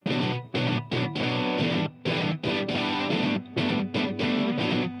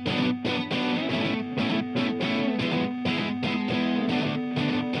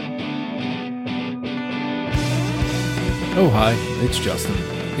Oh, hi, it's Justin.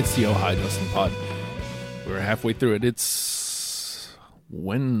 It's the Oh, Hi, Justin pod. We're halfway through it. It's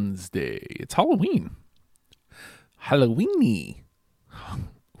Wednesday. It's Halloween. Halloweeny.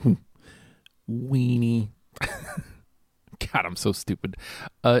 Weenie. God, I'm so stupid.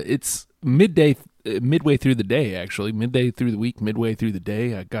 It's midway through the day, actually. Midday through the week, midway through the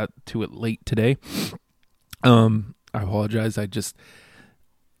day. I got to it late today. I apologize.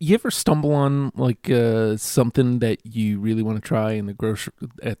 You ever stumble on like something that you really want to try in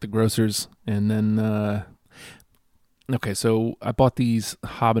at the grocer's, and then okay, so I bought these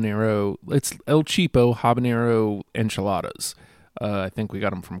habanero. It's El Cheapo habanero enchiladas. I think we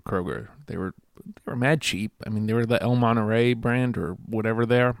got them from Kroger. They were mad cheap. I mean, they were the El Monterey brand or whatever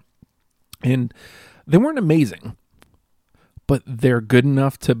they are, and they weren't amazing, but they're good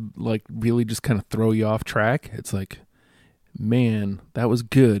enough to like really just kind of throw you off track. It's like, man, that was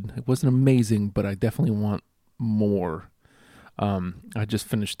good. It wasn't amazing, but I definitely want more. I just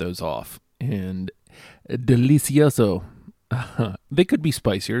finished those off, and delicioso. They could be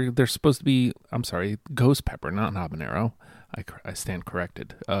spicier. They're supposed to be, I'm sorry, ghost pepper, not habanero. I stand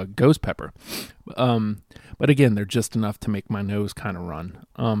corrected. Ghost pepper. But again, they're just enough to make my nose kind of run.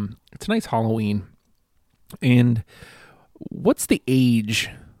 It's a nice Halloween. And what's the age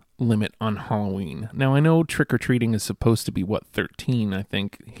limit on Halloween? Now, I know trick-or-treating is supposed to be, 13, I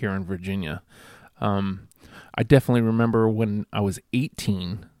think, here in Virginia. I definitely remember when I was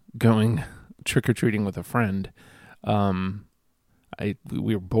 18 going trick-or-treating with a friend.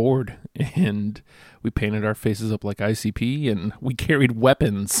 We were bored, and we painted our faces up like ICP, and we carried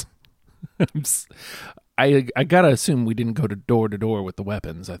weapons. I gotta assume we didn't go to door with the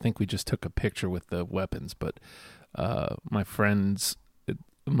weapons. I think we just took a picture with the weapons, but my friend's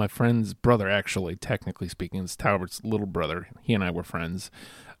brother, actually, technically speaking, is Talbert's little brother. He and I were friends.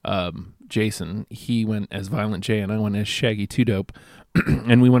 Jason, he went as Violent J, and I went as Shaggy 2 Dope,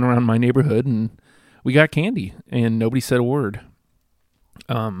 and we went around my neighborhood, and we got candy, and nobody said a word.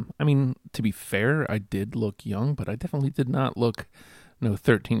 I mean, to be fair, I did look young, but I definitely did not look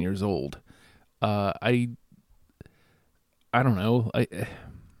 13 years old. I don't know.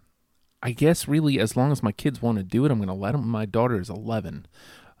 I guess really, as long as my kids want to do it, I'm going to let them. My daughter is 11,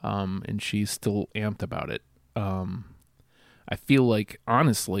 and she's still amped about it. I feel like,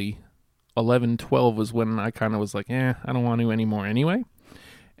 honestly, 11, 12 was when I kind of was like, I don't want to anymore anyway.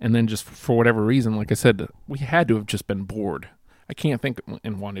 And then just for whatever reason, like I said, we had to have just been bored. I can't think,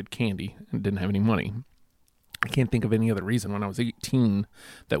 and wanted candy and didn't have any money. I can't think of any other reason when I was 18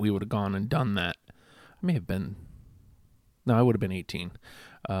 that we would have gone and done that. I may have been, no, I would have been 18.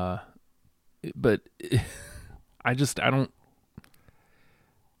 But I don't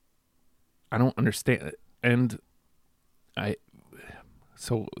understand. And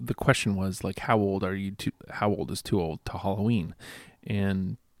so the question was like, how old is too old to Halloween?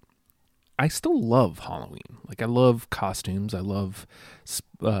 And I still love Halloween. Like, I love costumes. I love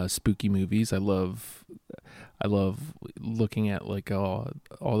spooky movies. I love looking at like all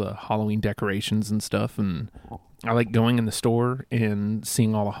the Halloween decorations and stuff. And I like going in the store and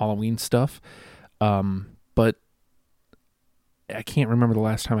seeing all the Halloween stuff. But I can't remember the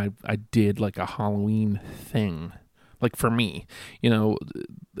last time I did like a Halloween thing. Like, for me,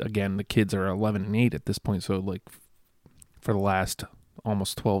 again, the kids are 11 and 8 at this point. So like for the last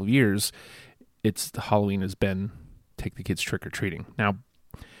almost 12 years, Halloween has been take the kids trick-or-treating. Now,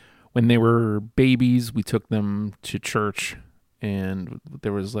 when they were babies, we took them to church, and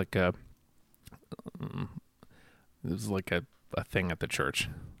there was like a thing at the church.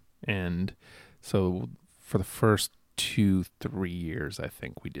 And so for the first 2-3 years, I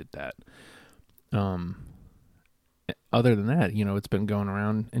think we did that. Other than that, it's been going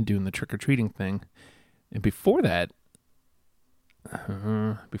around and doing the trick-or-treating thing. And before that,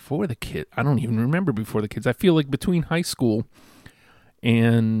 before the kid, I don't even remember before the kids. I feel like between high school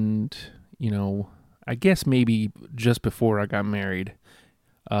and, I guess maybe just before I got married,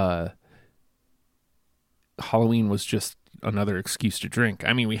 Halloween was just another excuse to drink.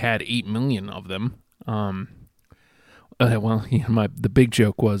 I mean, we had 8 million of them. The big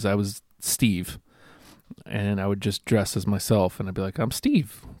joke was I was Steve, and I would just dress as myself, and I'd be like, I'm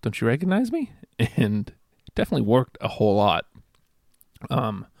Steve. Don't you recognize me? And it definitely worked a whole lot.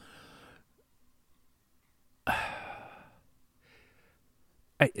 I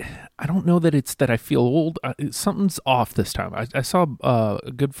don't know that it's that I feel old. Something's off this time. I saw a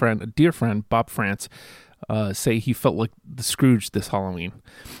dear friend, Bob France, say he felt like the Scrooge this Halloween.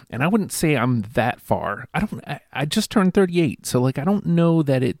 And I wouldn't say I'm that far. I just turned 38. So like, I don't know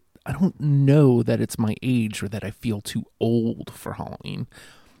that it's my age or that I feel too old for Halloween,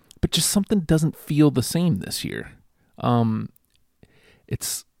 but just something doesn't feel the same this year.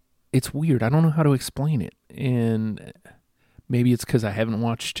 It's weird. I don't know how to explain it, and maybe it's because I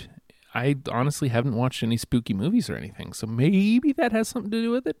honestly haven't watched any spooky movies or anything, so maybe that has something to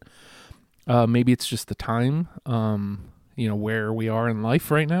do with it. Maybe it's just the time, where we are in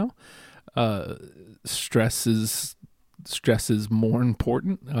life right now. Stress is more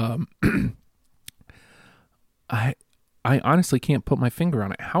important. I honestly can't put my finger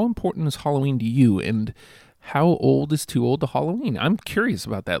on it. How important is Halloween to you, and how old is too old to Halloween? I'm curious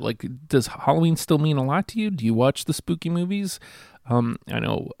about that. Like, does Halloween still mean a lot to you? Do you watch the spooky movies? I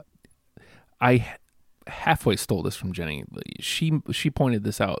know I halfway stole this from Jenny. She pointed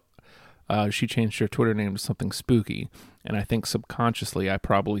this out. She changed her Twitter name to something spooky, and I think subconsciously I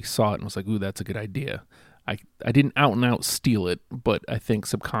probably saw it and was like, ooh, that's a good idea. I didn't out and out steal it, but I think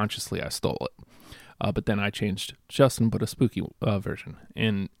subconsciously I stole it. But then I changed Justin, put a spooky version,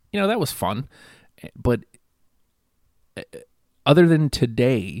 and that was fun. But other than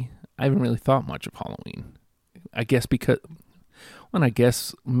today, I haven't really thought much of Halloween. I guess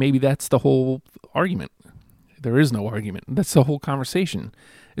maybe that's the whole argument. There is no argument. That's the whole conversation.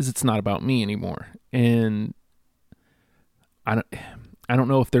 Is it's not about me anymore, and I don't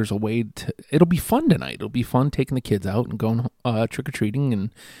know if there's a way to. It'll be fun tonight. It'll be fun taking the kids out and going trick or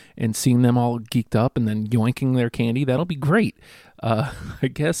treating and seeing them all geeked up and then yoinking their candy. That'll be great. I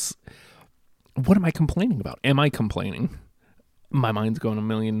guess. What am I complaining about? Am I complaining? My mind's going a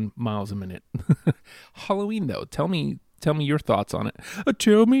million miles a minute. Halloween, though. Tell me your thoughts on it.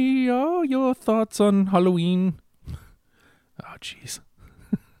 Tell me all your thoughts on Halloween. Oh, jeez.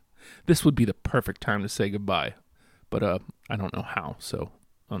 This would be the perfect time to say goodbye. But I don't know how, so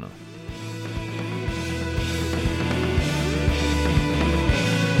I don't know.